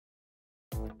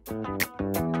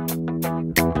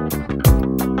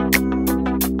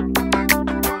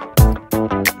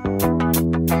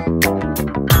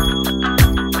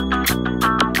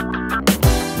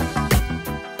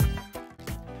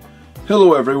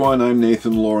Hello everyone, I'm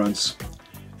Nathan Lawrence,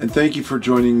 and thank you for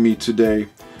joining me today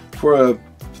for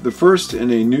the first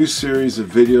in a new series of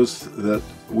videos that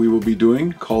we will be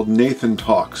doing called Nathan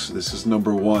Talks. This is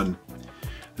number 1.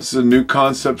 This is a new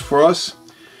concept for us,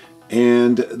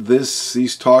 and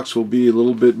these talks will be a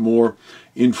little bit more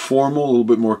informal, a little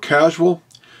bit more casual.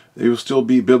 They will still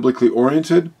be biblically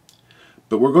oriented,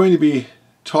 but we're going to be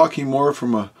talking more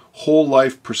from a whole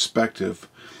life perspective.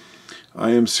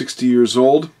 I am 60 years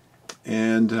old.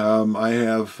 And I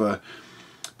have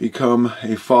become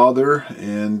a father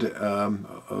and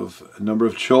of a number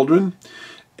of children,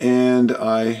 and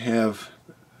I have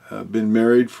been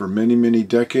married for many, many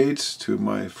decades to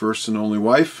my first and only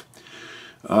wife.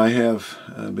 I have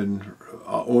been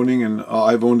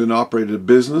I've owned and operated a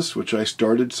business which I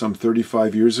started some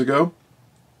 35 years ago,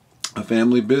 a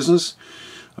family business.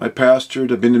 I've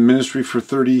been in ministry for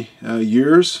 30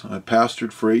 years. I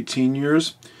pastored for 18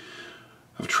 years.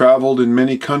 I've traveled in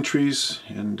many countries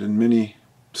and in many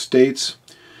states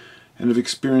and have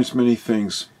experienced many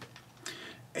things.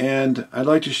 And I'd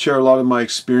like to share a lot of my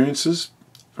experiences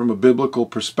from a biblical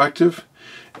perspective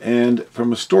and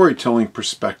from a storytelling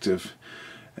perspective.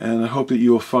 And I hope that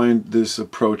you will find this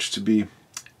approach to be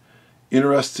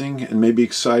interesting and maybe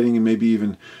exciting and maybe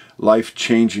even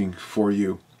life-changing for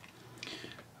you.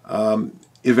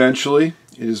 Eventually,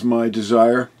 it is my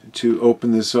desire to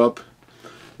open this up,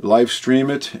 live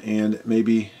stream it, and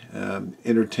maybe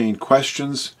entertain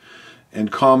questions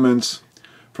and comments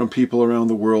from people around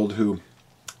the world who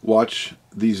watch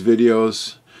these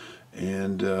videos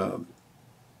and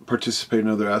participate in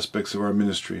other aspects of our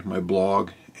ministry, my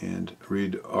blog, and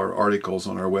read our articles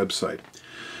on our website.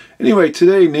 Anyway,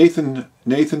 today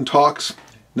Nathan Talks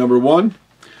number 1.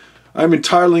 I'm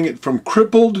entitling it From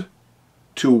Crippled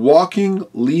to Walking,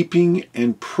 Leaping,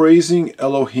 and Praising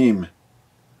Elohim.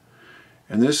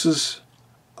 And this is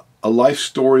a life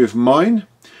story of mine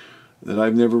that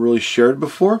I've never really shared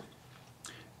before.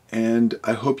 And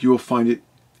I hope you will find it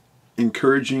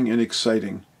encouraging and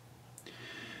exciting.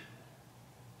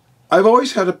 I've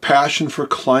always had a passion for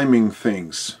climbing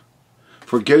things,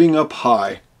 for getting up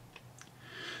high.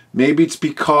 Maybe it's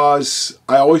because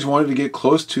I always wanted to get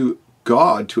close to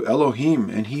God, to Elohim,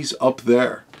 and He's up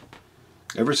there.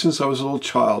 Ever since I was a little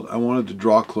child, I wanted to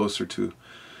draw closer to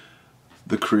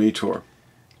the Creator.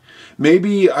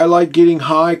 Maybe I like getting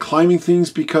high, climbing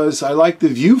things because I like the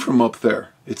view from up there.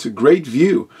 It's a great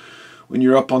view when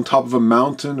you're up on top of a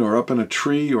mountain or up in a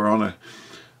tree or on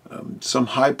some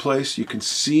high place. You can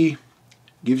see,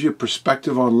 gives you a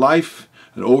perspective on life,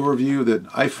 an overview that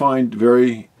I find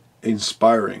very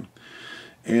inspiring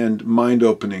and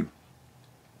mind-opening.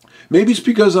 Maybe it's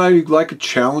because I like a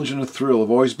challenge and a thrill. I've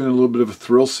always been a little bit of a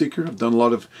thrill seeker. I've done a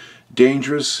lot of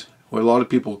dangerous, what a lot of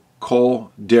people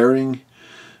call daring,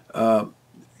 kind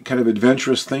of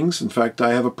adventurous things. In fact,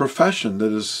 I have a profession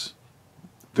that is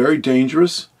very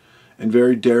dangerous and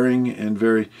very daring and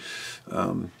very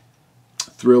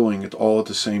thrilling all at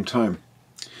the same time.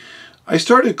 I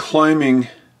started climbing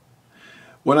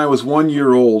when I was 1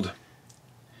 year old.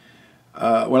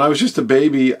 When I was just a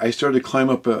baby, I started to climb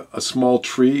up a small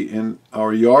tree in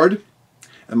our yard,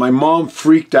 and my mom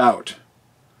freaked out.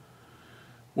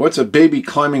 What's a baby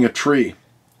climbing a tree?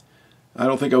 I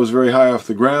don't think I was very high off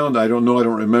the ground. I don't know. I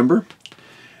don't remember.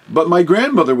 But my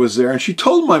grandmother was there, and she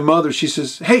told my mother, she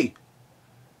says, "Hey,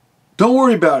 don't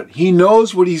worry about it. He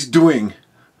knows what he's doing."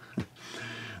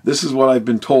 This is what I've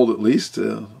been told, at least,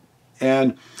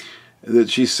 and that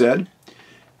she said.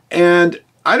 And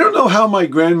I don't know how my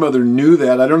grandmother knew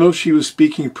that. I don't know if she was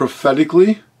speaking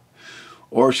prophetically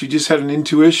or she just had an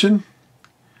intuition,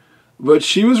 but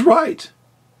she was right.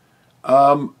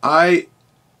 I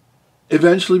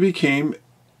eventually became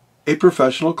a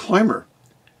professional climber.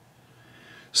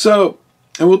 So,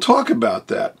 and we'll talk about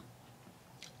that.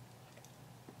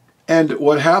 And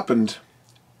what happened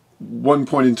one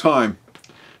point in time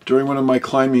during one of my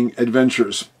climbing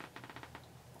adventures,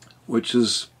 which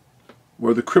is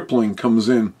where the crippling comes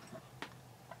in.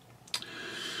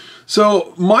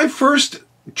 So my first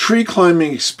tree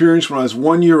climbing experience when I was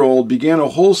 1 year old began a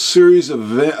whole series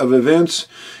of events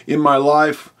in my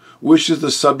life, which is the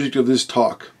subject of this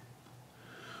talk.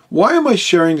 Why am I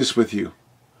sharing this with you?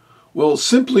 Well,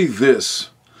 simply this.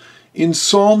 In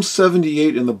Psalm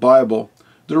 78 in the Bible,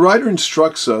 the writer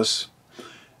instructs us,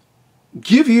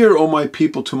 "Give ear, O my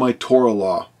people, to my Torah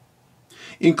law.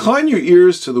 Incline your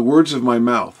ears to the words of my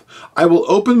mouth. I will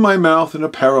open my mouth in a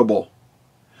parable.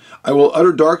 I will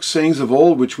utter dark sayings of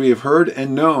old, which we have heard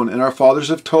and known, and our fathers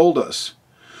have told us.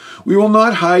 We will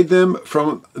not hide them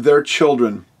from their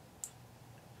children,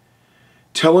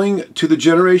 telling to the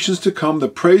generations to come the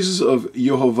praises of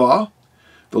Jehovah,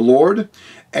 the Lord,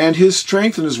 and his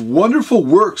strength and his wonderful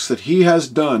works that he has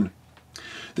done,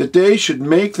 that they should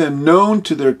make them known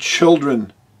to their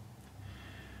children,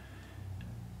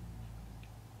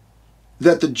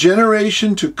 that the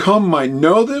generation to come might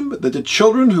know them, that the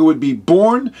children who would be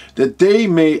born, that they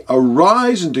may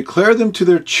arise and declare them to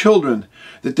their children,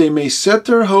 that they may set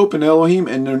their hope in Elohim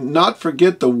and not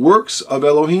forget the works of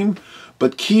Elohim,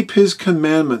 but keep his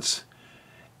commandments,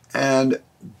 and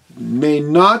may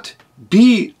not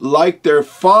be like their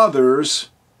fathers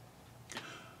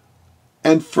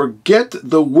and forget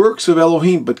the works of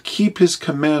Elohim, but keep his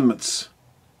commandments.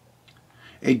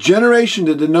 A generation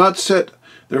that did not set,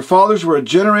 their fathers were a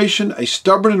generation, a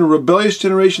stubborn and a rebellious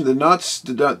generation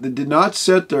that did not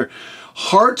set their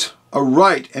heart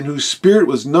aright, and whose spirit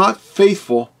was not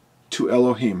faithful to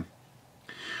Elohim.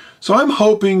 So I'm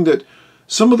hoping that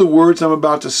some of the words I'm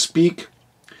about to speak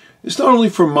is not only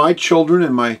for my children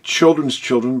and my children's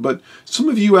children, but some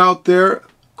of you out there,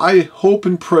 I hope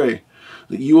and pray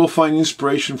that you will find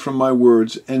inspiration from my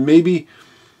words and maybe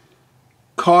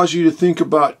cause you to think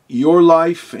about your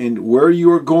life and where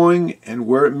you are going and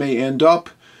where it may end up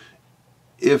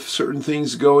if certain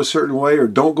things go a certain way or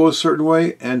don't go a certain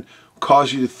way, and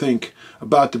cause you to think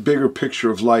about the bigger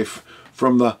picture of life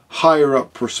from the higher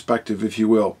up perspective, if you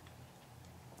will.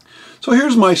 So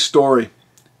here's my story.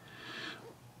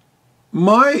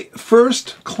 My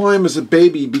first climb as a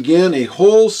baby began a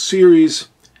whole series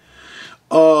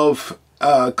of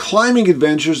climbing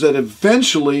adventures that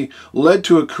eventually led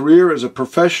to a career as a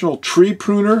professional tree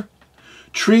pruner,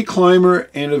 tree climber,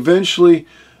 and eventually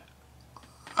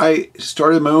I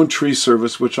started my own tree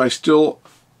service, which I still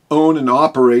own and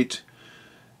operate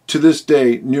to this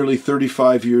day, nearly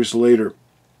 35 years later.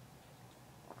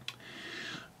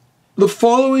 The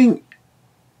following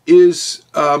is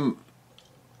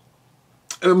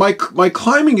my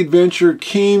climbing adventure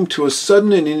came to a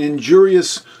sudden and an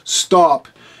injurious stop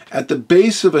at the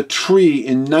base of a tree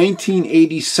in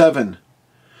 1987.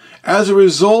 As a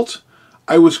result,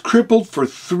 I was crippled for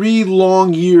 3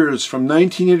 long years from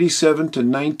 1987 to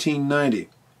 1990.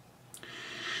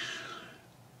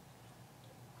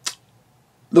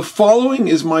 The following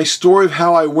is my story of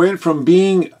how I went from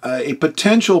being a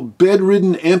potential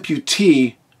bedridden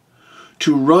amputee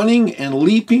to running and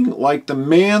leaping like the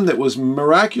man that was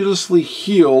miraculously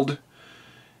healed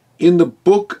in the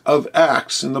book of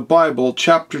Acts in the Bible,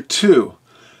 chapter 2.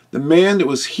 The man that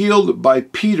was healed by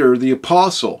Peter the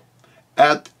apostle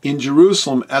in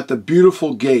Jerusalem at the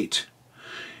beautiful gate.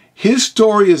 His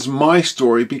story is my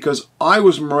story because I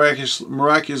was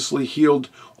miraculously healed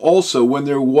also when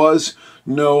there was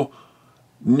no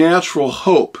natural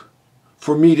hope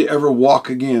for me to ever walk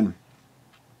again.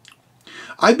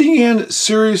 I began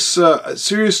serious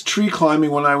tree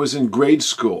climbing when I was in grade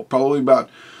school, probably about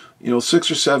 6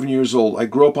 or 7 years old. I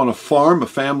grew up on a farm, a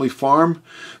family farm,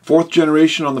 4th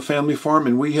generation on the family farm,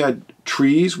 and we had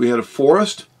trees, we had a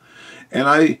forest, and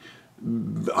I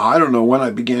don't know when I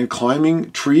began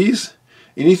climbing trees.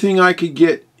 Anything I could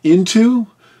get into,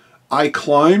 I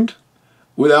climbed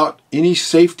without any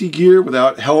safety gear,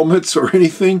 without helmets or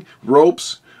anything,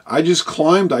 ropes. I just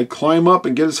climbed. I'd climb up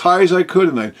and get as high as I could,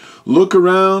 and I'd look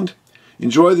around,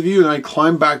 enjoy the view, and I'd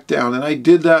climb back down. And I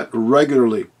did that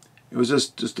regularly. It was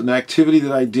just an activity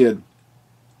that I did.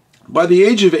 By the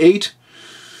age of 8,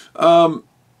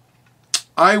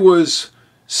 I was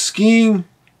skiing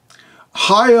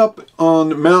high up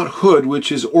on Mount Hood,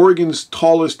 which is Oregon's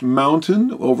tallest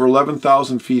mountain, over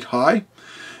 11,000 feet high.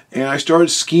 And I started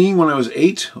skiing when I was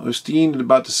 8. I was skiing at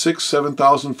about the 6,000 to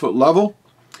 7,000 foot level.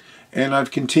 And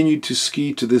I've continued to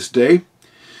ski to this day.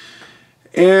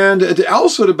 And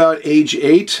also at about age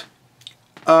 8,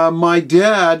 my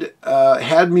dad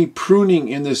had me pruning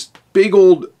in this big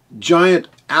old giant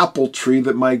apple tree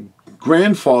that my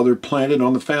grandfather planted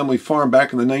on the family farm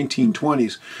back in the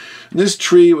 1920s. And this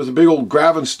tree was a big old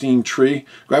Gravenstein tree,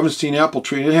 Gravenstein apple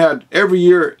tree, and it had, every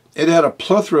year, it had a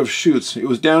plethora of shoots. It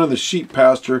was down in the sheep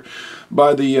pasture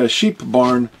by the sheep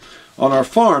barn on our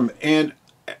farm. And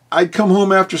I'd come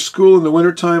home after school in the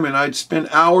wintertime and I'd spend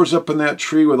hours up in that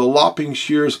tree with a lopping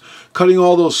shears, cutting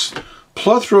all those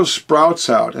plethora of sprouts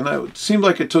out. And it seemed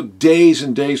like it took days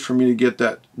and days for me to get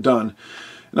that done.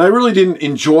 And I really didn't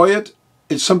enjoy it.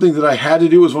 It's something that I had to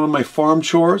do. It was one of my farm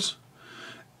chores.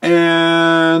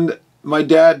 And my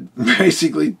dad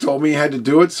basically told me I had to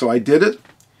do it, so I did it.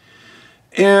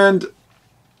 And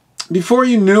before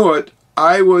you knew it,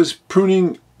 I was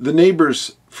pruning the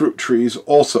neighbor's fruit trees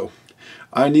also.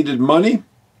 I needed money.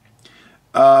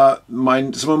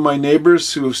 Some of my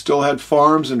neighbors who still had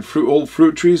farms and old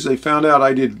fruit trees, they found out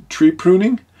I did tree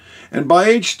pruning. And by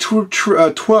age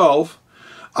 12,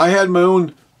 I had my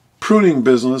own pruning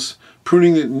business,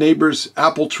 pruning the neighbors'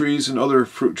 apple trees and other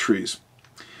fruit trees.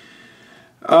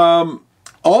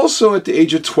 Also at the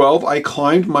age of 12, I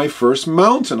climbed my first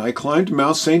mountain. I climbed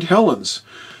Mount Saint Helens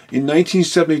in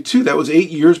 1972. That was 8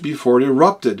 years before it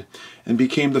erupted and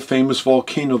became the famous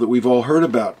volcano that we've all heard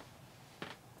about.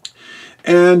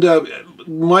 And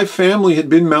my family had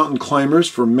been mountain climbers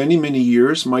for many, many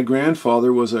years. My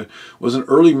grandfather was an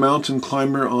early mountain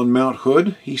climber on Mount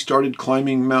Hood. He started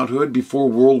climbing Mount Hood before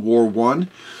World War I,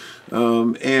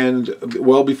 and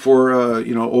well before,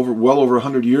 well over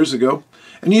 100 years ago.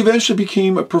 And he eventually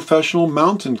became a professional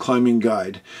mountain climbing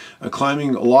guide,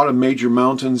 climbing a lot of major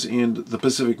mountains in the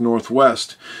Pacific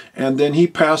Northwest. And then he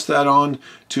passed that on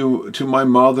to my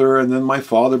mother, and then my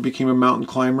father became a mountain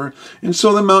climber. And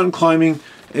so the mountain climbing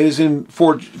is in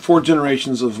four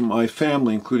generations of my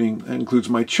family, includes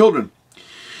my children.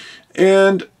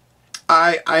 And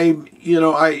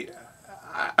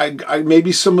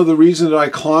maybe some of the reason that I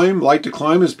like to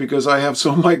climb is because I have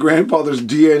some of my grandfather's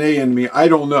DNA in me. I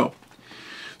don't know.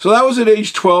 So that was at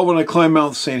age 12 when I climbed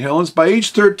Mount Saint Helens. By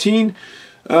age 13,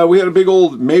 we had a big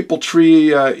old maple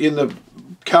tree in the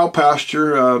cow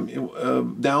pasture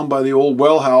down by the old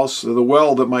well house, the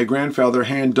well that my grandfather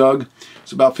hand dug.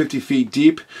 It's about 50 feet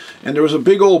deep. And there was a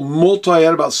big old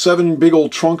had about 7 big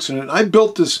old trunks in it. And I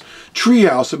built this tree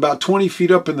house about 20 feet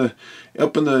up in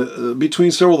the between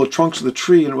several of the trunks of the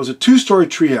tree. And it was a 2-story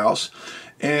tree house.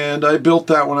 And I built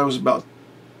that when I was about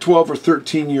 12 or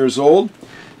 13 years old.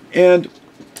 And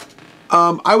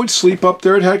I would sleep up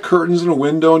there. It had curtains and a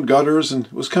window and gutters, and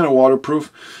it was kind of waterproof.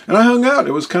 And I hung out.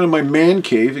 It was kind of my man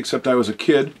cave, except I was a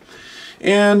kid.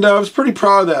 And I was pretty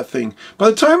proud of that thing. By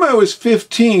the time I was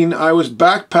 15, I was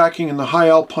backpacking in the high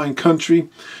alpine country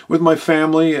with my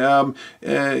family in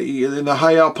the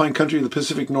high alpine country of the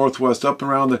Pacific Northwest, up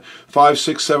around the 5,000,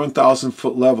 6,000, 7,000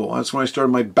 foot level. That's when I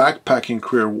started my backpacking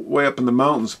career, way up in the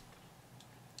mountains.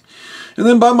 And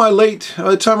then by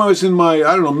the time I was in my,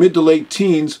 mid to late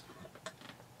teens,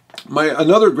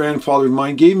 another grandfather of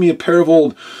mine gave me a pair of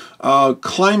old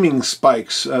climbing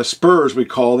spikes, spurs we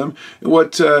call them.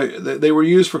 They were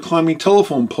used for climbing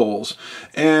telephone poles,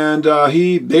 and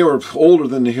they were older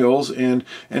than the hills, and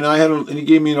he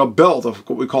gave me a belt of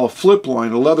what we call a flip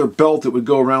line, a leather belt that would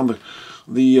go around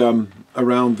the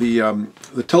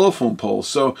telephone poles.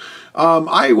 So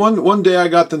one day I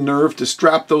got the nerve to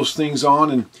strap those things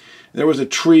on, and there was a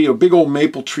big old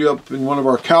maple tree up in one of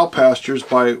our cow pastures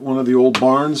by one of the old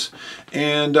barns.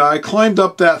 And I climbed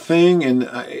up that thing, and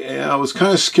I was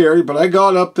kind of scary, but I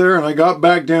got up there and I got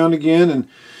back down again.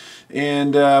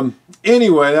 And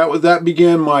anyway, that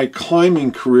began my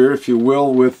climbing career, if you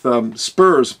will, with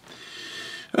spurs.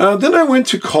 Then I went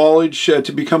to college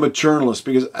to become a journalist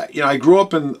because I grew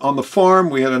up on the farm.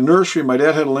 We had a nursery. My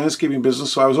dad had a landscaping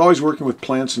business, so I was always working with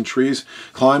plants and trees,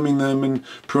 climbing them and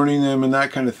pruning them and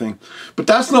that kind of thing. But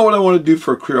that's not what I want to do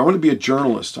for a career. I want to be a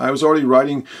journalist. I was already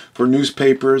writing for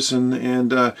newspapers and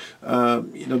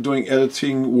doing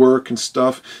editing work and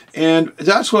stuff, and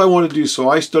that's what I want to do. So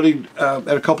I studied at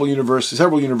several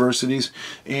universities,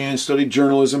 and studied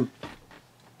journalism.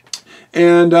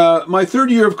 And my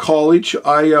third year of college,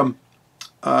 I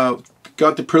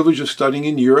got the privilege of studying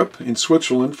in Europe, in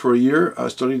Switzerland, for a year. I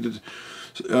studied at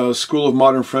the School of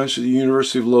Modern French at the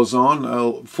University of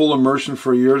Lausanne, full immersion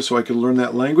for a year so I could learn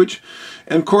that language.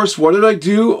 And of course, what did I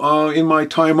do in my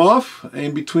time off,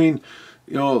 in between,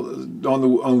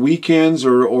 on weekends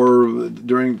or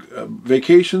during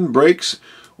vacation breaks?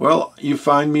 Well, you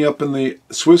find me up in the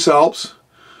Swiss Alps,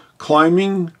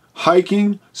 climbing,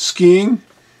 hiking, skiing,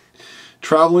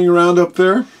 traveling around up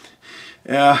there,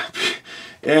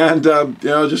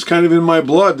 just kind of in my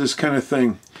blood, this kind of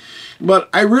thing. But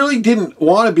I really didn't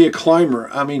want to be a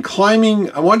climber. I mean,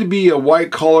 I wanted to be a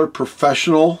white-collar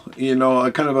professional,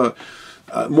 a kind of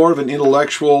more of an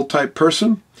intellectual type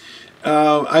person.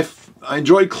 I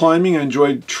enjoyed climbing, I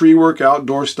enjoyed tree work,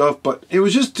 outdoor stuff, but it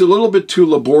was just a little bit too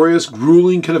laborious,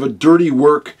 grueling, kind of a dirty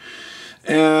work.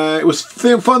 It was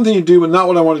a fun thing to do, but not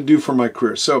what I wanted to do for my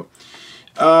career. So,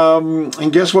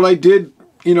 and guess what I did,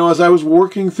 as I was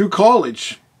working through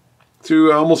college,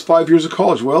 through almost 5 years of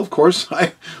college? Well, of course,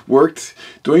 I worked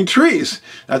doing trees.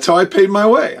 That's how I paid my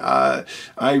way.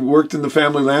 I worked in the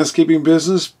family landscaping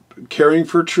business, caring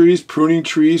for trees, pruning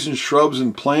trees and shrubs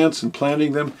and plants and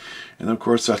planting them. And of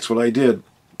course, that's what I did.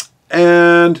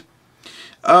 And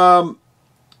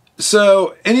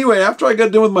so anyway, after I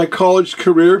got done with my college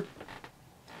career,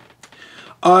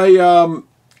 I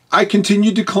I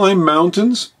continued to climb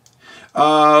mountains.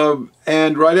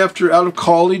 And right after out of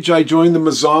college, I joined the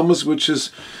Mazamas, which is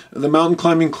the mountain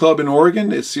climbing club in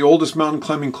Oregon. It's the oldest mountain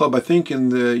climbing club, I think, in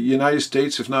the United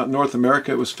States, if not North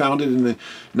America. It was founded in the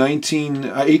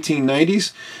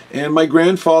 1890s. And my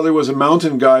grandfather was a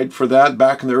mountain guide for that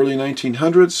back in the early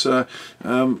 1900s.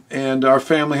 And our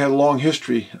family had a long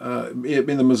history in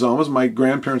the Mazamas. My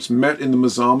grandparents met in the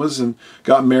Mazamas and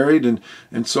got married. And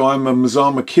so I'm a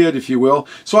Mazama kid, if you will.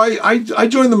 So I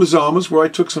joined the Mazamas, where I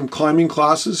took some climbing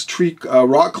classes,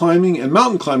 rock climbing and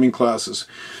mountain climbing classes.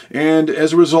 And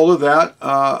as a result of that,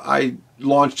 I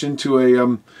launched into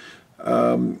an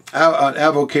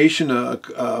avocation,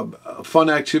 a fun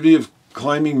activity of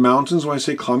climbing mountains. When I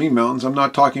say climbing mountains, I'm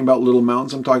not talking about little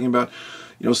mountains. I'm talking about,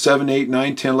 7, 8,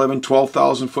 9, 10, 11,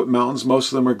 12,000 foot mountains.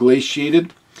 Most of them are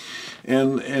glaciated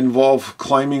and involve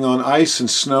climbing on ice and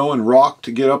snow and rock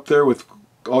to get up there with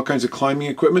all kinds of climbing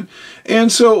equipment.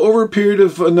 And so over a period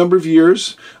of a number of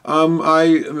years,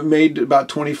 I made about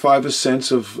 25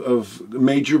 ascents of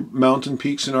major mountain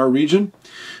peaks in our region.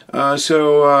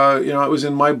 So it was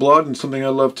in my blood and something I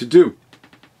love to do.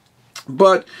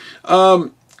 But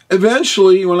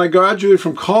eventually, when I graduated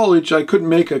from college, I couldn't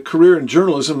make a career in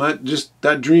journalism.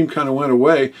 That dream kind of went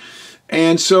away.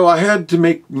 And so I had to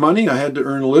make money. I had to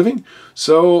earn a living.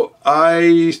 So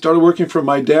I started working for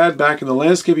my dad back in the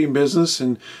landscaping business.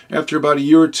 And after about a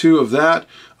year or two of that,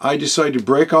 I decided to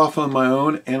break off on my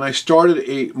own. And I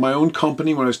started my own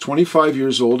company when I was 25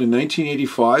 years old in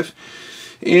 1985.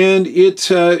 And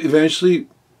it eventually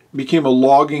became a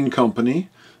logging company.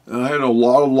 I had a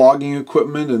lot of logging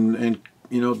equipment and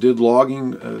did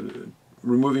logging,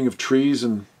 removing of trees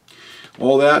and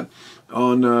all that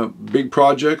on big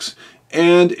projects.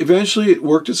 And eventually it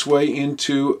worked its way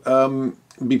into,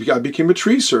 I became a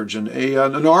tree surgeon,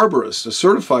 an arborist, a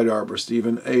certified arborist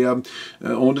even,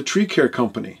 owned a tree care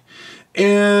company.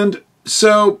 And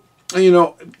so,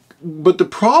 but the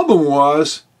problem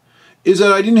is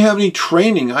that I didn't have any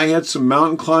training. I had some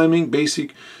mountain climbing,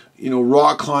 basic,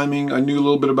 rock climbing. I knew a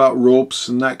little bit about ropes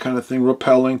and that kind of thing,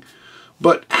 rappelling.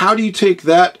 But how do you take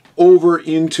that over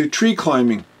into tree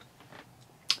climbing?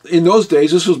 In those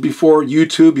days, this was before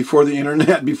YouTube, before the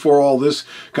internet, before all this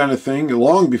kind of thing,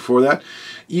 long before that.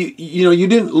 You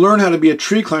didn't learn how to be a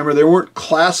tree climber. There weren't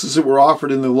classes that were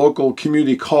offered in the local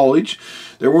community college.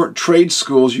 There weren't trade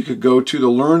schools you could go to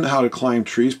learn how to climb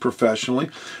trees professionally.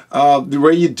 The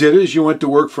way you did it is you went to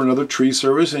work for another tree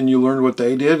service and you learned what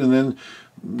they did, and then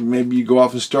maybe you go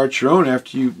off and start your own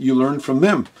after you learned from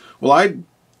them. Well, I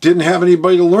didn't have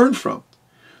anybody to learn from.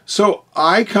 So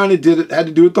I kind of had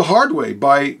to do it the hard way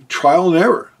by trial and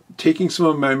error, taking some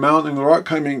of my mountain and rock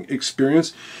climbing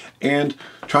experience and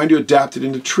trying to adapt it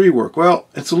into tree work. Well,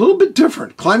 it's a little bit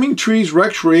different. Climbing trees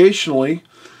recreationally,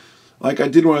 like I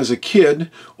did when I was a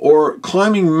kid, or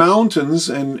climbing mountains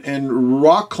and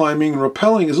rock climbing and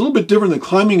rappelling is a little bit different than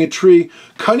climbing a tree,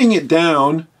 cutting it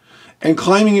down, and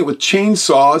climbing it with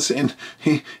chainsaws and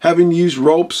having to use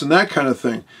ropes and that kind of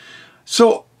thing.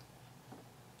 So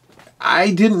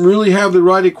I didn't really have the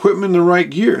right equipment and the right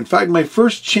gear. In fact, my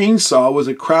first chainsaw was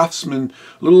a Craftsman,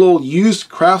 little old used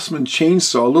Craftsman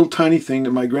chainsaw, a little tiny thing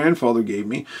that my grandfather gave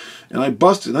me. And I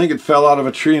busted, I think it fell out of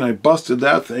a tree, and I busted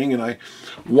that thing, and I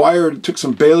took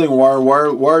some baling wire,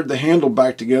 wired the handle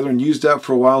back together and used that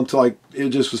for a while until it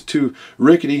just was too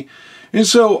rickety. And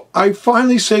so I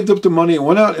finally saved up the money and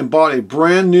went out and bought a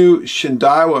brand new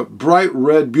Shindawa, bright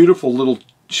red, beautiful little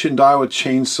Shindawa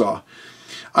chainsaw.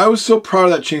 I was so proud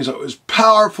of that chainsaw. It was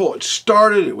powerful, it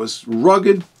started, it was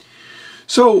rugged.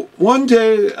 So one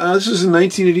day, this is in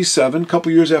 1987, a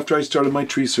couple years after I started my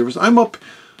tree service, I'm up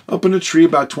in a tree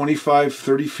about 25,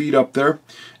 30 feet up there,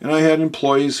 and I had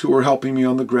employees who were helping me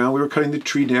on the ground. We were cutting the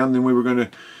tree down, then we were going to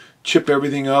chip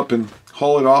everything up and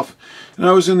haul it off. And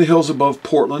I was in the hills above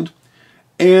Portland,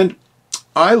 and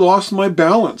I lost my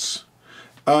balance.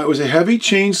 It was a heavy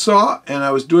chainsaw, and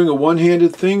I was doing a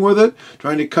one-handed thing with it,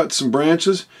 trying to cut some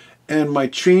branches, and my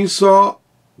chainsaw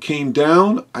came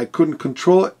down. I couldn't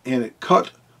control it, and it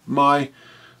cut my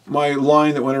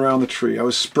line that went around the tree. I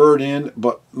was spurred in,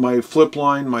 but my flip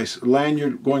line, my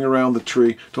lanyard going around the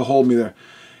tree to hold me there.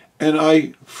 And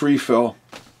I free fell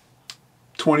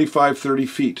 25, 30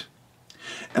 feet.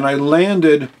 And I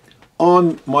landed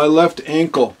on my left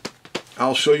ankle.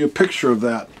 I'll show you a picture of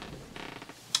that.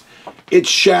 It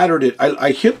shattered it.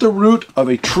 I hit the root of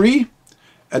a tree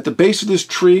at the base of this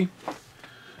tree,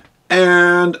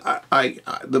 and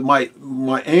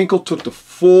my ankle took the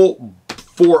full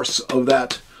force of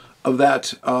that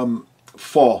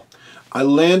fall. I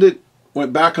landed,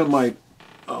 went back on my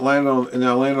I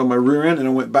landed on my rear end, and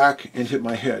I went back and hit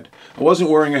my head. I wasn't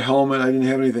wearing a helmet. I didn't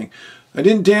have anything. I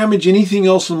didn't damage anything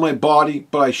else in my body,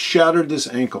 but I shattered this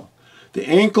ankle. The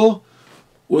ankle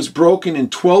was broken in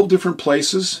 12 different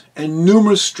places and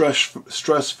numerous stress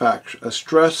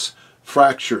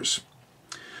fractures.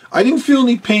 I didn't feel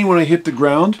any pain when I hit the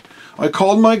ground. I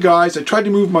called my guys. I tried to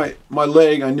move my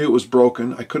leg. I knew it was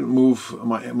broken. I couldn't move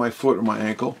my foot or my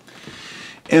ankle.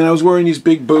 And I was wearing these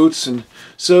big boots. And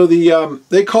so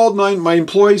they called my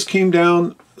employees came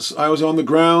down. I was on the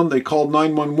ground. They called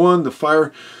 911. The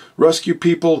fire rescue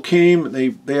people came.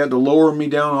 They had to lower me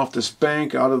down off this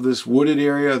bank out of this wooded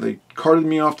area. They carted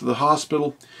me off to the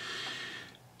hospital.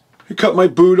 They cut my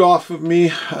boot off of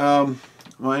me.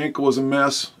 My ankle was a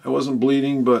mess. I wasn't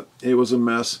bleeding, but it was a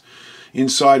mess.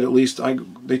 Inside, at least.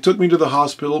 They took me to the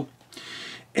hospital.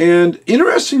 And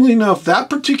interestingly enough, that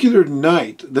particular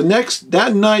night,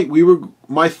 that night,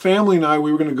 my family and I,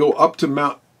 we were going to go up to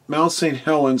Mount Saint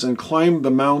Helens and climb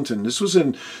the mountain. This was in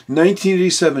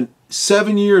 1987,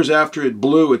 7 years after it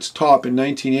blew its top in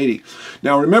 1980.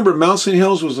 Now remember, Mount Saint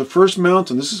Helens was the first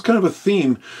mountain. This is kind of a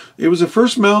theme. It was the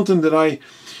first mountain that I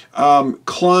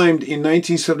climbed in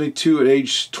 1972 at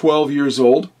age 12 years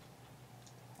old.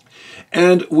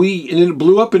 And it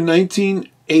blew up in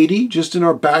 1980, just in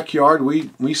our backyard.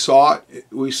 We saw it.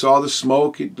 We saw the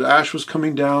smoke. The ash was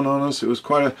coming down on us. It was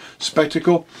quite a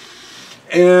spectacle.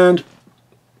 And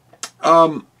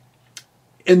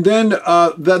then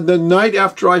the night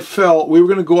after I fell, we were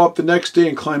going to go up the next day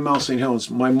and climb Mount Saint Helens.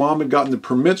 My mom had gotten the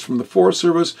permits from the Forest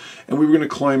Service, and we were going to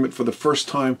climb it for the first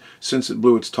time since it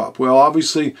blew its top. Well,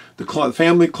 obviously, the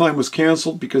family climb was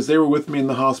canceled because they were with me in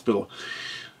the hospital.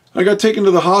 I got taken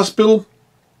to the hospital,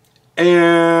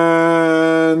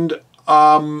 and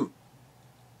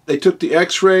they took the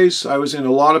x-rays. I was in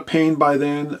a lot of pain by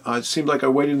then. It seemed like I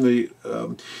waited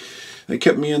in they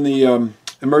kept me in the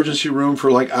emergency room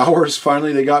for like hours.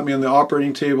 Finally, they got me on the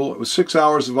operating table. It was 6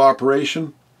 hours of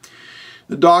operation.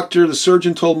 The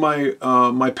surgeon told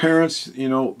my parents, you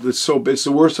know, it's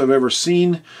the worst I've ever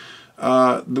seen.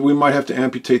 That we might have to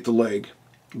amputate the leg,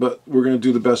 but we're going to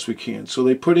do the best we can. So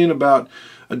they put in about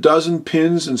a dozen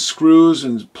pins and screws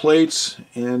and plates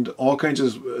and all kinds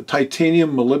of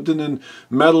titanium, molybdenum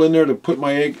metal in there to put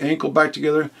my ankle back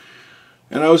together.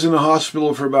 And I was in the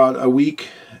hospital for about a week,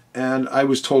 and I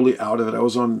was totally out of it. I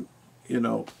was on, you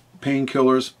know,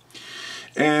 painkillers.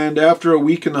 And after a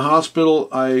week in the hospital,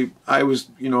 I was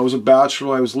a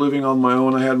bachelor. I was living on my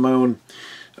own. I had my own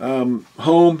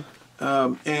home,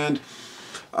 and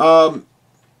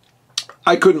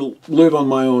I couldn't live on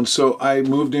my own, so I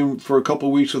moved in for a couple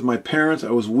of weeks with my parents. I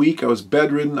was weak. I was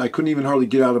bedridden. I couldn't even hardly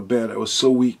get out of bed. I was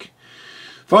so weak.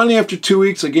 Finally, after 2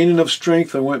 weeks, I gained enough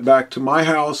strength. I went back to my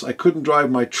house. I couldn't drive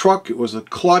my truck. It was a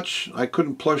clutch. I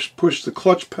couldn't push the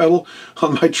clutch pedal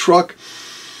on my truck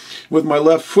with my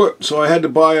left foot, so I had to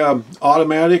buy an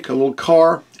automatic, a little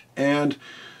car. And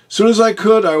as soon as I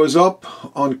could, I was up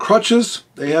on crutches.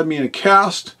 They had me in a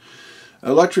cast.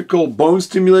 Electrical bone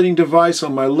stimulating device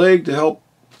on my leg to help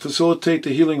facilitate the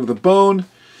healing of the bone.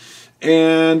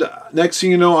 And next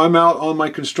thing you know, I'm out on my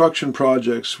construction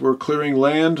projects. We're clearing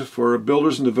land for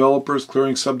builders and developers,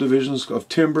 clearing subdivisions of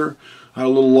timber. I had a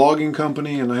little logging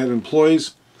company, and I had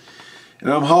employees.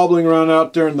 And I'm hobbling around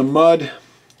out there in the mud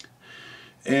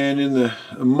and in the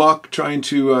muck, trying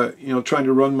to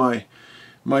run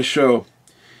my show.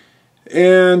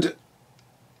 And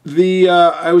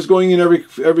I was going in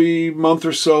every month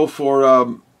or so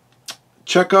for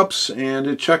checkups and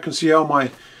to check and see how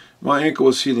my ankle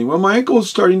was healing. Well, my ankle was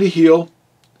starting to heal,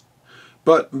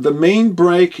 but the main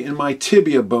break in my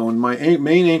tibia bone, my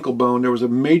main ankle bone, there was a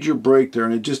major break there,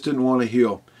 and it just didn't want to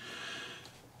heal.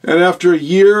 And after a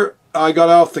year, I got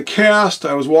off the cast.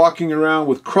 I was walking around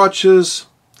with crutches,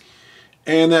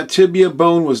 and that tibia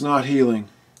bone was not healing.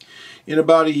 In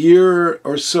about a year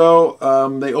or so,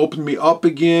 they opened me up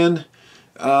again.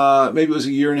 Maybe it was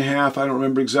a year and a half, I don't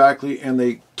remember exactly, and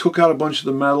they took out a bunch of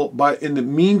the metal. But in the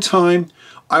meantime,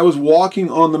 I was walking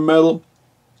on the metal.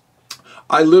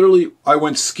 I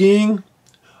went skiing.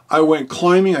 I went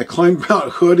climbing. I climbed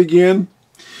Mount Hood again.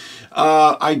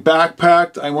 I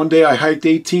backpacked. One day I hiked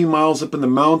 18 miles up in the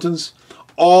mountains,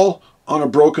 all on a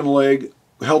broken leg,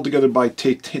 held together by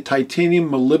titanium,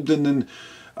 molybdenum,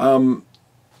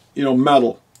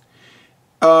 metal.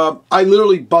 I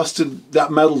literally busted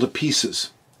that metal to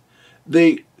pieces.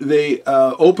 They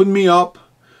opened me up.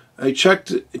 They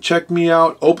checked me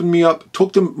out, opened me up,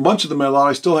 took a bunch of the metal out.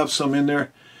 I still have some in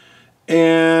there,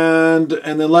 and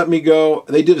then let me go.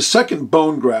 They did a second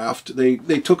bone graft. They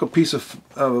took a piece of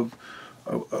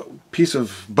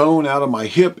bone out of my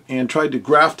hip and tried to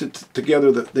graft it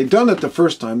together. They'd done it the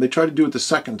first time. They tried to do it the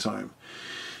second time,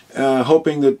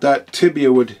 hoping that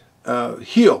tibia would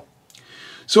heal.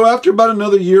 So after about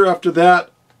another year after that,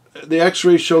 the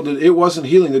x-ray showed that it wasn't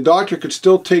healing. The doctor could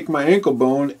still take my ankle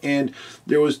bone, and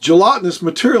there was gelatinous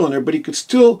material in there, but he could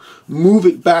still move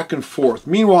it back and forth.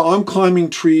 Meanwhile, I'm climbing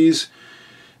trees,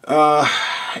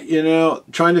 you know,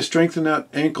 trying to strengthen that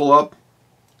ankle up.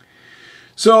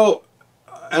 So,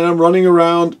 and I'm running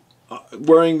around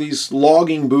wearing these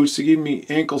logging boots to give me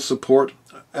ankle support.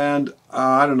 And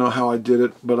I don't know how I did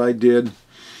it, but I did.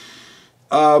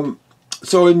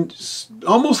 So in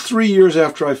almost 3 years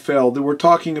after I fell, we're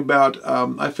talking about,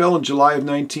 I fell in July of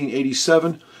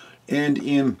 1987, and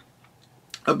in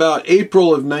about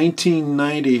April of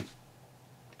 1990,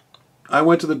 I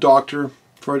went to the doctor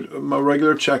for my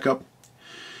regular checkup,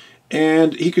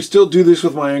 and he could still do this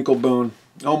with my ankle bone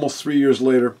almost 3 years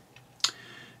later.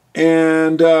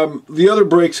 And the other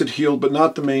breaks had healed, but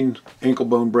not the main ankle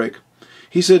bone break.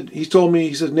 He told me,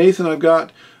 Nathan, I've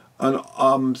got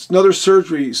another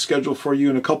surgery scheduled for you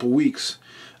in a couple weeks.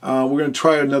 We're going to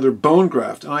try another bone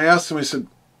graft. And I asked him, I said,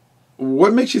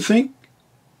 what makes you think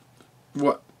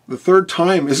what the third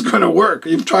time is going to work?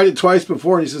 You've tried it twice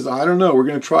before. And he says, I don't know, we're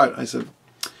going to try it. I said,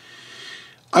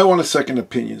 I want a second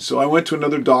opinion. So I went to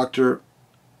another doctor,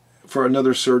 for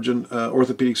another surgeon,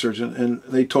 orthopedic surgeon, and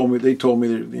they told me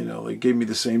that, you know, they gave me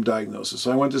the same diagnosis.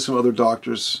 So I went to some other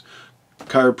doctors,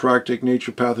 chiropractic,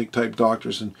 naturopathic type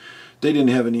doctors, and they didn't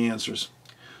have any answers.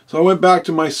 So I went back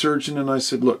to my surgeon and I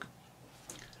said, look,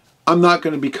 I'm not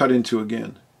going to be cut into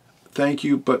again. Thank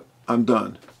you, but I'm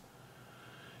done.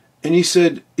 And he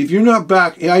said, if you're not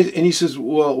back, and he says,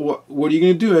 well, what are you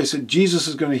going to do? I said, Jesus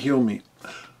is going to heal me.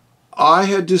 I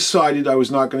had decided I was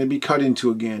not going to be cut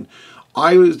into again.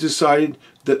 I was decided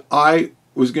that I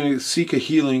was going to seek a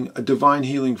healing, a divine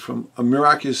healing, from a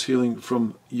miraculous healing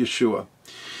from Yeshua.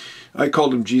 I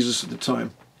called him Jesus at the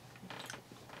time.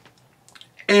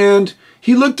 And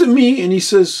he looked at me and he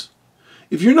says,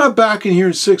 if you're not back in here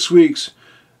in 6 weeks,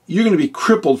 you're going to be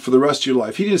crippled for the rest of your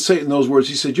life. He didn't say it in those words.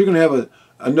 He said, you're going to have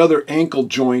another ankle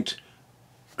joint.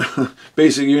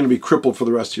 Basically, you're going to be crippled for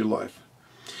the rest of your life.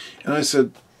 And I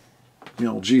said, you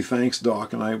know, gee, thanks,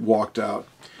 Doc. And I walked out.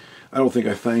 I don't think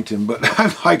I thanked him, but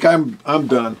I'm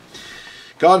done.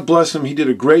 God bless him. He did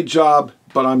a great job,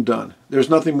 but I'm done. There's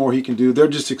nothing more he can do. They're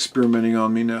just experimenting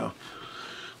on me now.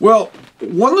 Well,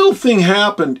 one little thing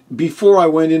happened before I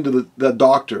went into the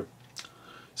doctor.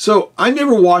 So I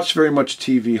never watched very much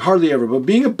TV, hardly ever, but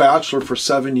being a bachelor for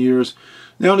 7 years,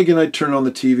 now and again I'd turn on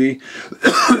the TV,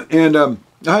 and I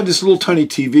had this little tiny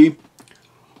TV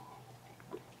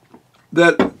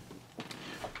that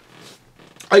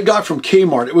I got from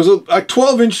Kmart. It was a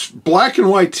 12-inch black and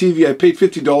white TV. I paid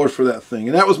 $50 for that thing,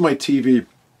 and that was my TV.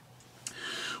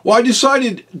 Well, I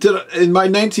decided that in my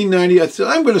 1990, I said,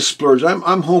 I'm going to splurge. I'm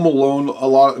home alone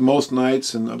most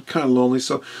nights, and I'm kind of lonely.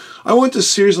 So I went to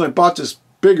Sears and I bought this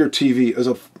bigger TV, as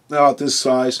about this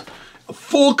size, a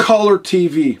full color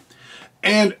TV.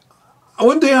 And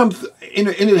one day and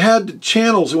it had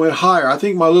channels that went higher. I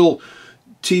think my little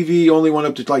TV only went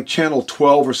up to like channel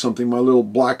 12 or something, my little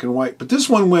black and white. But this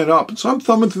one went up. And so I'm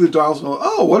thumbing through the dials and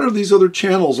oh, what are these other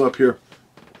channels up here?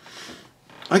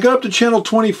 I got up to channel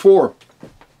 24.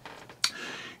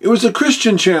 It was a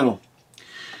Christian channel,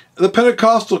 the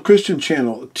Pentecostal Christian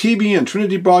channel, TBN,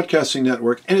 Trinity Broadcasting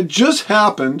Network. And it just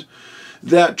happened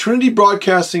that Trinity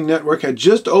Broadcasting Network had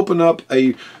just opened up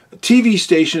a TV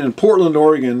station in Portland,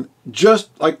 Oregon, just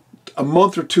like a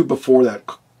month or two before that,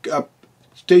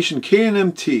 station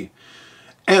KNMT.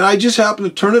 And I just happened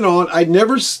to turn it on. I'd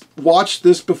never watched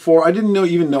this before. I didn't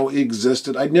even know it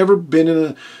existed. I'd never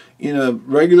been in a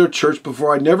regular church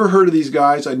before. I'd never heard of these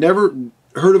guys. I'd never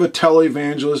heard of a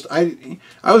televangelist.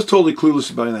 I was totally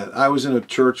clueless about that. I was in a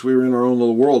church. We were in our own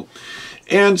little world.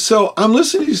 And so I'm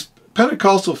listening to these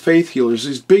Pentecostal faith healers,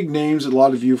 these big names that a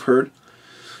lot of you have heard.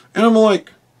 And I'm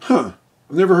like, huh,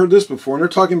 I've never heard this before. And they're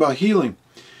talking about healing.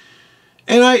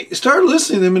 And I started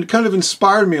listening to them, and it kind of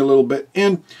inspired me a little bit.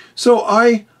 And so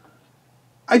I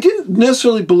didn't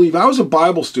necessarily believe. I was a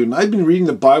Bible student. I'd been reading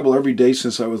the Bible every day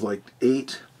since I was like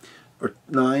 8 or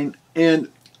 9. And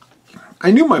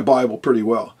I knew my Bible pretty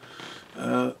well.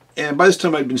 And by this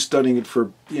time, I'd been studying it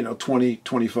for, 20,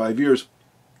 25 years.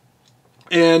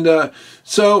 And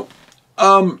so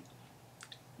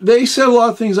they said a lot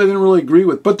of things I didn't really agree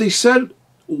with. But they said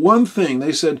one thing.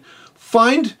 They said,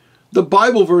 find the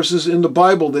Bible verses in the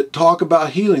Bible that talk about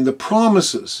healing, the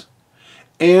promises,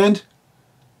 and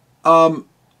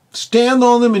stand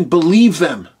on them and believe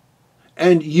them,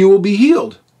 and you will be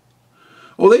healed.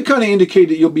 Well, they kind of indicate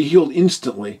that you'll be healed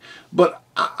instantly, but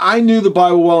I knew the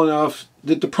Bible well enough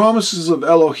that the promises of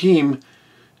Elohim,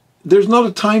 there's not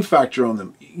a time factor on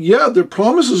them. Yeah, their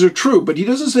promises are true, but he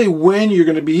doesn't say when you're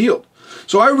going to be healed.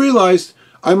 So I realized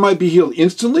I might be healed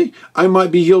instantly. I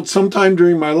might be healed sometime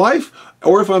during my life.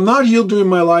 Or if I'm not healed during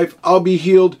my life, I'll be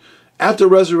healed at the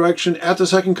resurrection, at the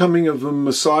second coming of the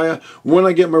Messiah, when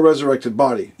I get my resurrected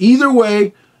body. Either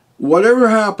way, whatever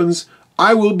happens,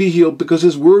 I will be healed because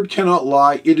his word cannot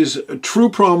lie. It is a true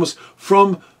promise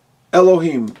from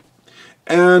Elohim.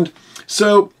 And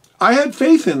so I had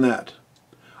faith in that.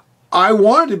 I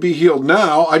wanted to be healed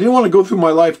now. I didn't want to go through my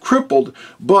life crippled,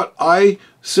 but I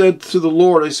said to the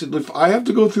Lord, I said, if I have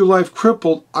to go through life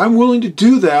crippled, I'm willing to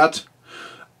do that.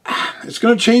 It's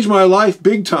going to change my life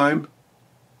big time,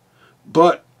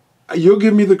 but you'll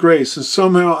give me the grace, and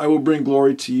somehow I will bring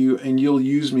glory to you, and you'll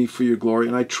use me for your glory,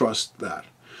 and I trust that.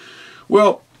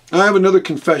 Well, I have another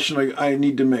confession I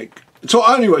need to make. So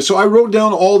anyway, so I wrote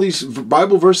down all these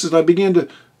Bible verses, and I began to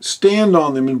stand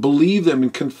on them and believe them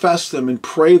and confess them and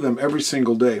pray them every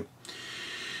single day.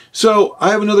 So I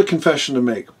have another confession to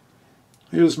make.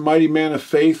 Here's this mighty man of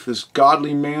faith, this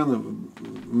godly man,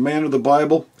 the man of the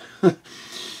Bible.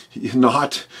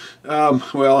 Not,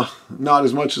 well, not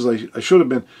as much as I should have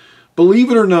been. Believe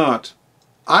it or not,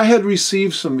 I had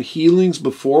received some healings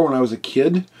before when I was a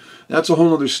kid. That's a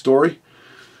whole other story.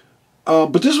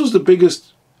 But this was the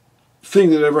biggest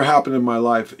thing that ever happened in my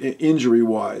life,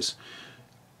 injury-wise.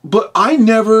 But I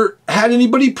never had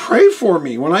anybody pray for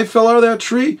me. When I fell out of that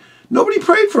tree, nobody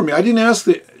prayed for me. I didn't ask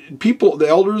the people, the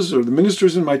elders or the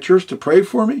ministers in my church to pray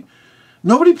for me.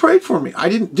 Nobody prayed for me.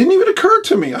 Didn't even occur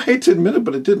to me. I hate to admit it,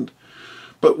 but it didn't.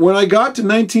 But when I got to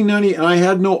 1990 and I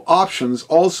had no options,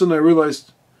 all of a sudden I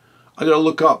realized I got to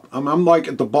look up. I'm like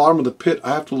at the bottom of the pit.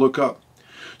 I have to look up.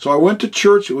 So I went to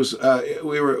church. It was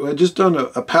we had just done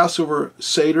a Passover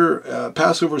Seder,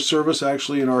 Passover service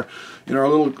actually in our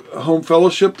little home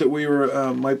fellowship that we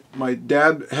were my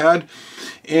dad had,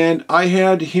 and I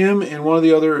had him and one of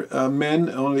the other men,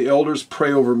 one of the elders,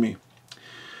 pray over me.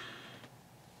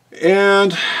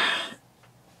 And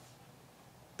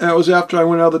that was after I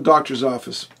went out of the doctor's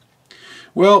office.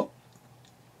 Well,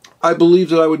 I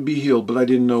believed that I would be healed, but I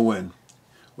didn't know when.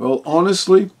 Well,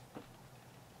 honestly,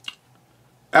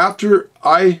 after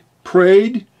I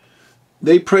prayed,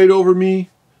 they prayed over me,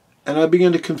 and I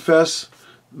began to confess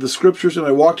the scriptures, and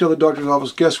I walked out of the doctor's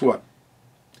office. Guess what?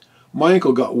 My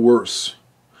ankle got worse.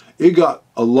 It got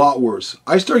a lot worse.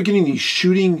 I started getting these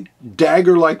shooting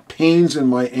dagger-like pains in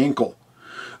my ankle.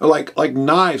 Like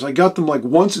knives. I got them like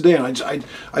once a day, and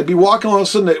I'd be walking, all of a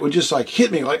sudden it would just like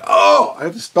hit me, like, oh, I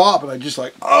have to stop, and I just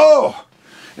like, oh.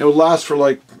 It would last for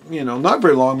like, not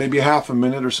very long, maybe half a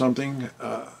minute or something,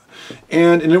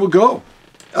 and it would go.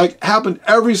 Like, happened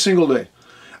every single day.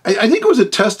 I think it was a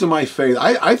test of my faith.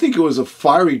 I think it was a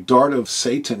fiery dart of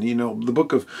Satan. The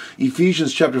book of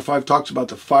Ephesians chapter 5 talks about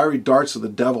the fiery darts of the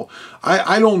devil.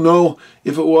 I don't know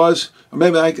if it was, or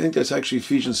maybe I think that's actually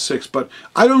Ephesians 6, but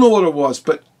I don't know what it was,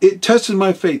 but it tested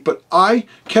my faith. But I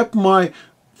kept my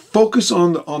focus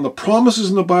on the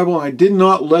promises in the Bible, and I did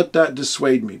not let that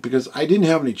dissuade me, because I didn't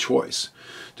have any choice,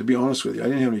 to be honest with you. I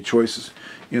didn't have any choices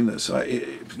in this. I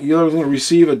was going to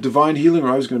receive a divine healing, or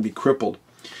I was going to be crippled.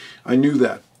 I knew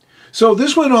that. So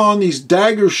this went on, these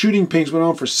dagger shooting pains went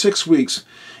on for 6 weeks,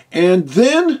 and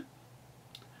then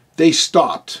they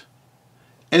stopped.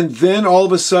 And then all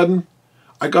of a sudden,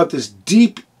 I got this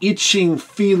deep itching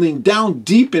feeling down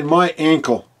deep in my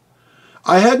ankle.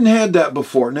 I hadn't had that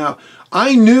before. Now,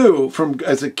 I knew from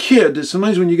as a kid that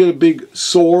sometimes when you get a big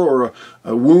sore or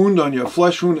a wound on you, a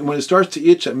flesh wound, and when it starts to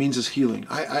itch, that means it's healing.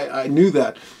 I knew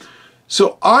that.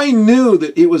 So I knew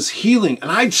that it was healing, and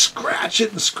I'd scratch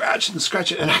it and scratch it and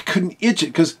scratch it, and I couldn't itch it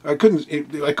because I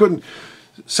couldn't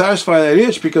satisfy that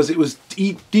itch because it was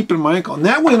deep in my ankle. And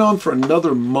that went on for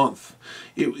another month.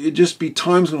 It'd just be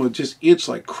times when it would just itch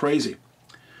like crazy.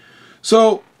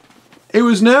 So it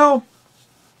was now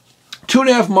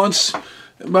 2.5 months.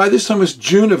 By this time it's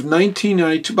June of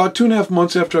 1992, about 2.5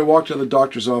 months after I walked out of the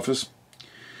doctor's office.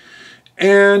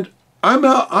 And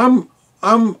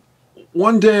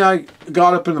one day I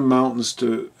got up in the mountains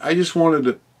I just wanted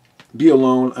to be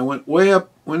alone. I went way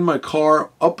up, went in my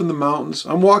car, up in the mountains.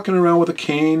 I'm walking around with a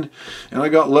cane, and I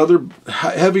got leather,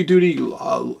 heavy-duty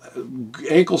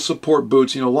ankle support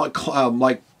boots, like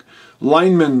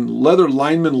leather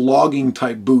lineman logging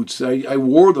type boots. I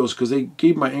wore those because they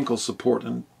gave my ankle support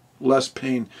and less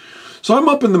pain. So I'm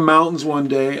up in the mountains one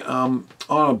day on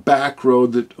a back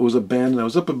road that was abandoned. I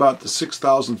was up about the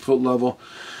 6,000 foot level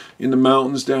in the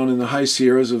mountains down in the high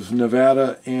Sierras of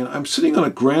Nevada, and I'm sitting on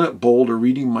a granite boulder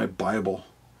reading my Bible,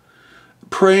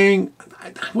 praying.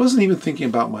 I wasn't even thinking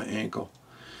about my ankle.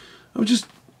 I was just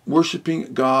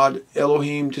worshiping God,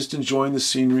 Elohim, just enjoying the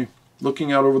scenery,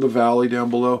 looking out over the valley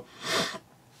down below.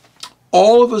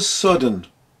 All of a sudden,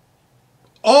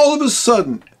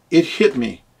 it hit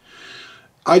me.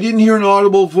 I didn't hear an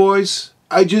audible voice.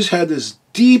 I just had this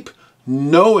deep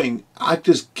knowing,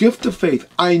 this gift of faith.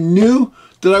 I knew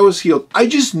that I was healed. I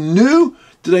just knew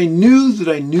that I knew that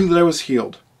I knew that I was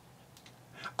healed.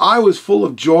 I was full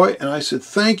of joy, and I said,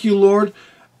 thank you, Lord.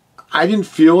 I didn't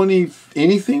feel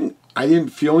anything. I didn't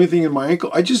feel anything in my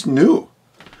ankle. I just knew.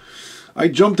 I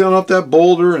jumped down off that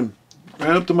boulder and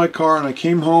ran up to my car, and I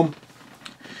came home.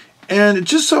 And it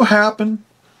just so happened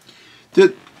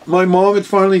that my mom had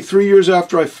finally, 3 years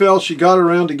after I fell, she got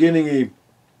around to getting a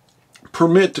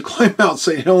permit to climb Mount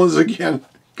Saint Helens again.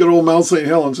 Good old Mount Saint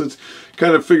Helens. It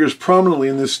kind of figures prominently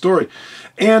in this story.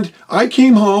 And I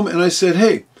came home and I said,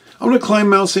 hey, I'm going to climb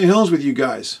Mount Saint Helens with you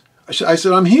guys. I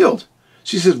said, I'm healed.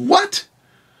 She said, what?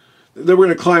 They were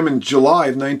going to climb in July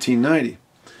of 1990.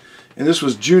 And this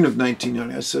was June of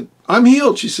 1990. I said, I'm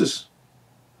healed. She says,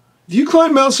 if you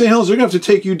climb Mount Saint Helens, they're going to have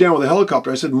to take you down with a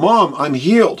helicopter. I said, Mom, I'm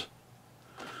healed.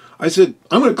 I said,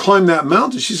 I'm going to climb that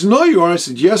mountain. She said, no, you aren't. I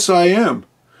said, yes, I am.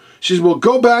 She said, well,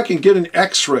 go back and get an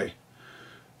x-ray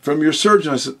from your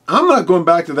surgeon. I said, I'm not going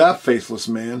back to that faithless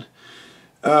man.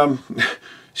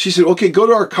 She said, okay, go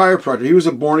to our chiropractor. He was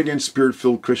a born-again,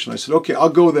 spirit-filled Christian. I said, okay, I'll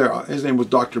go there. His name was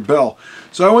Dr. Bell.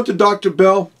 So I went to Dr.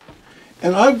 Bell,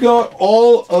 and I've got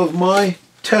all of my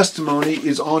testimony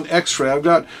is on x-ray. I've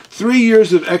got 3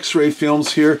 years of x-ray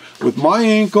films here with my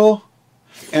ankle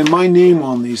and my name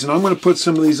on these. And I'm going to put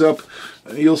some of these up.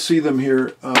 You'll see them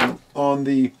here on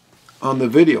the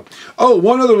video. Oh,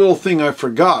 one other little thing I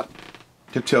forgot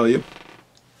to tell you.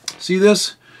 See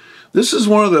this? This is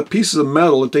one of the pieces of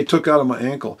metal that they took out of my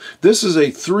ankle. This is a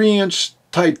 3-inch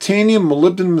titanium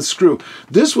molybdenum screw.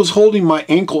 This was holding my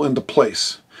ankle into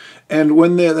place. And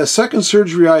when the second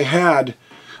surgery I had,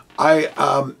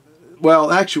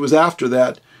 well, actually it was after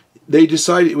that, they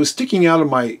decided it was sticking out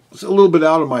of a little bit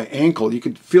out of my ankle. You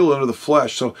could feel it under the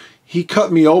flesh. So he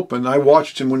cut me open. I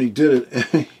watched him when he did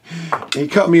it. He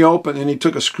cut me open and he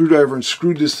took a screwdriver and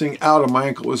screwed this thing out of my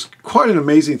ankle. It was quite an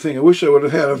amazing thing. I wish I would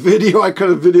have had a video. I could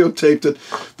have videotaped it.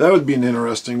 That would be an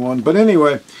interesting one. But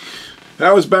anyway,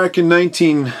 that was back in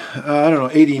 89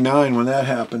 when that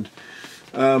happened.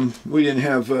 We didn't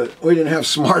have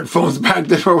smartphones back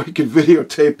then where we could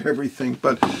videotape everything.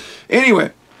 But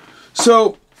anyway,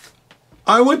 so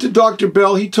I went to Dr.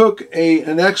 Bell. He took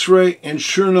an x-ray, and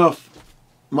sure enough,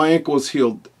 my ankle was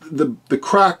healed. The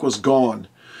crack was gone.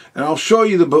 And I'll show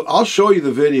you the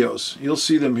videos. You'll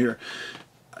see them here.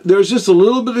 There's just a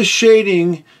little bit of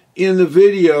shading in the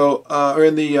video, or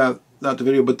in the not the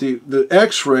video, but the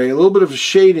x-ray, a little bit of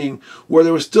shading where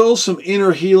there was still some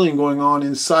inner healing going on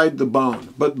inside the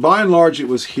bone. But by and large, it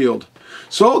was healed.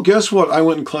 So guess what? I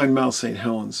went and climbed Mount Saint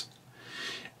Helens.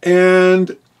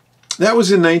 And that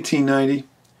was in 1990.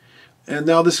 And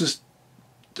now this is,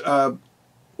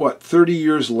 30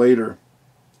 years later.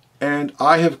 And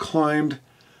I have climbed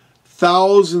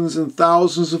thousands and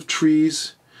thousands of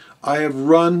trees. I have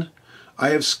run. I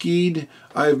have skied.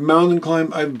 I have mountain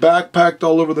climbed. I've backpacked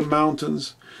all over the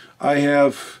mountains. I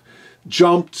have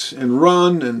jumped and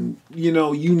run and,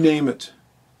 you name it.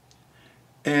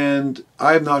 And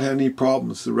I have not had any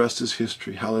problems. The rest is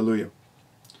history. Hallelujah.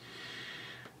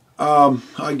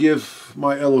 I give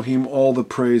my Elohim all the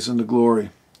praise and the glory.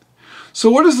 So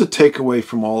what is the takeaway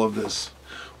from all of this?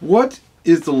 What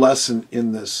is the lesson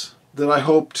in this that I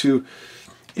hope to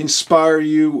inspire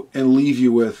you and leave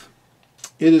you with?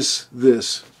 It is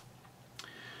this.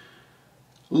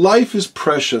 Life is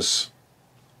precious.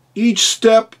 Each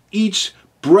step, each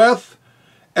breath,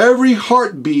 every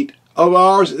heartbeat of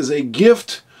ours is a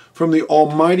gift from the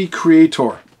Almighty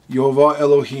Creator, Yehovah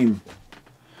Elohim.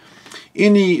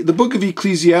 In the book of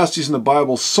Ecclesiastes in the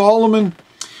Bible, Solomon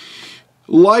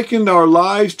likened our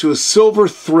lives to a silver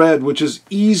thread which is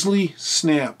easily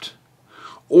snapped,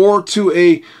 or to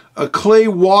a clay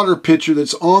water pitcher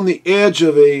that's on the edge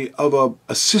of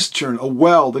a cistern, a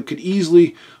well that could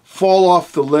easily fall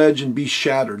off the ledge and be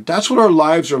shattered. That's what our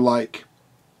lives are like.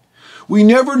 We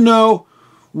never know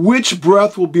which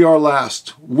breath will be our last,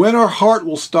 when our heart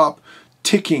will stop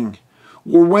ticking,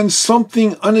 or when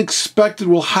something unexpected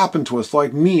will happen to us.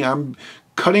 Like me, I'm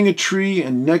cutting a tree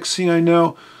and next thing I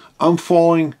know, I'm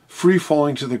free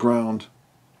falling to the ground.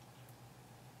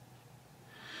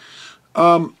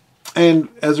 And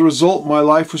as a result, my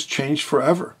life was changed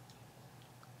forever.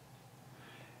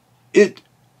 If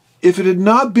it had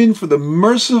not been for the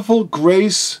merciful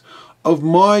grace of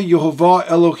my Yehovah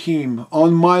Elohim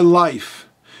on my life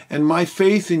and my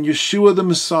faith in Yeshua the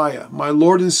Messiah, my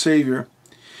Lord and Savior,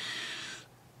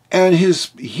 and His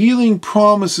healing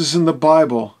promises in the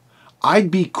Bible,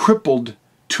 I'd be crippled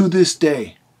to this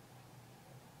day.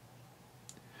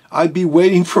 I'd be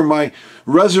waiting for my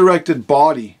resurrected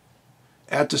body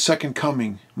at the second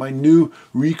coming, my new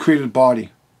recreated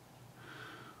body.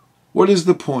 What is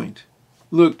the point?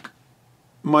 Look,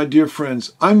 my dear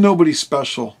friends, I'm nobody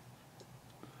special.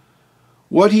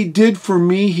 What he did for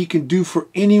me, he can do for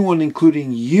anyone,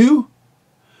 including you,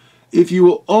 if you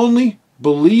will only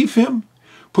believe him,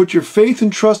 put your faith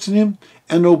and trust in him,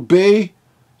 and obey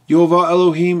Yehovah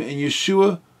Elohim and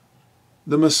Yeshua,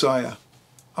 the Messiah,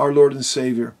 our Lord and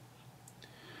Savior.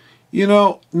 You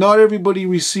know, not everybody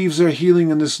receives their healing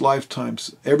in this lifetime.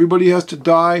 Everybody has to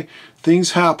die.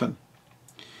 Things happen.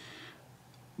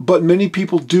 But many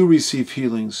people do receive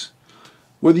healings.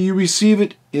 Whether you receive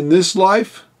it in this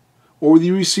life or whether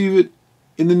you receive it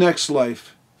in the next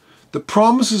life, the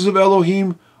promises of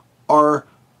Elohim are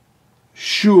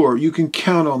sure. You can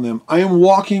count on them. I am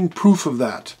walking proof of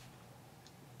that.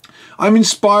 I'm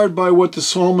inspired by what the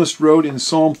psalmist wrote in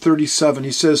Psalm 37.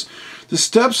 He says, "The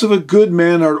steps of a good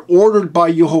man are ordered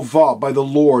by Yehovah, by the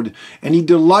Lord, and he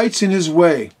delights in his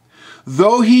way.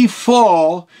 Though he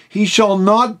fall, he shall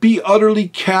not be utterly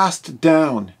cast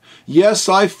down." Yes,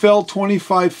 I fell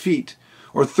 25 feet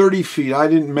or 30 feet. I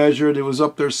didn't measure it. It was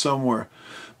up there somewhere.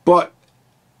 But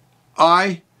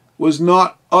I was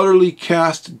not utterly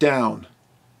cast down.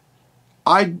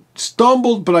 I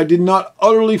stumbled, but I did not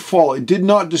utterly fall. It did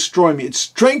not destroy me. It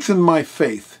strengthened my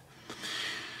faith.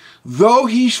 Though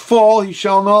he fall, he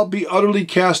shall not be utterly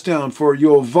cast down, for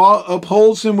Yehovah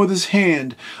upholds him with his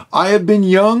hand. I have been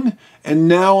young, and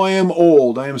now I am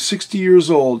old. I am 60 years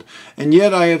old, and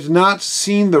yet I have not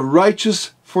seen the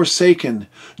righteous forsaken,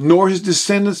 nor his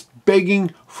descendants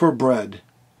begging for bread.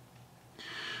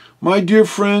 My dear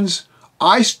friends,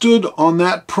 I stood on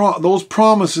those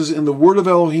promises in the word of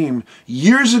Elohim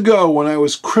years ago when I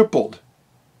was crippled,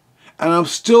 and I'm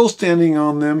still standing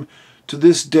on them to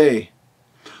this day.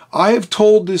 I have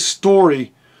told this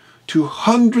story to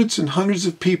hundreds and hundreds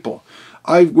of people.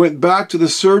 I went back to the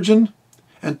surgeon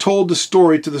and told the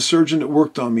story to the surgeon that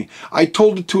worked on me. I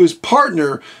told it to his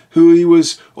partner, who he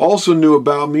was also knew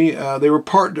about me. They were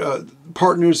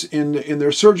partners in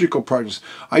their surgical practice.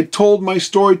 I told my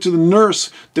story to the nurse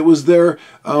that was there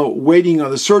waiting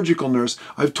on the surgical nurse.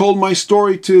 I've told my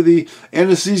story to the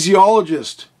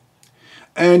anesthesiologist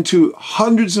and to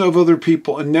hundreds of other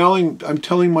people. And now I'm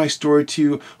telling my story to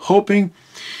you, hoping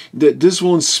that this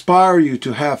will inspire you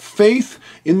to have faith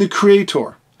in the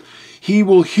Creator. He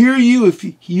will hear you if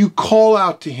you call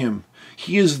out to him.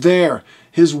 He is there.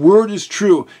 His word is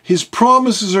true. His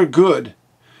promises are good.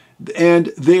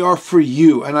 And they are for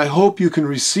you. And I hope you can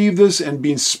receive this and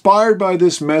be inspired by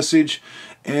this message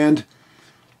and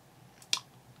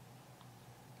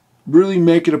really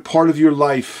make it a part of your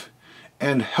life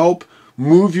and help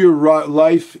move your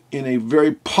life in a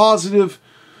very positive,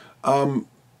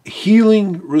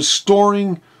 healing,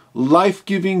 restoring,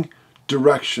 life-giving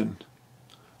direction.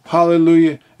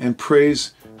 Hallelujah, and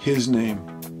praise his name.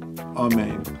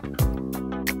 Amen.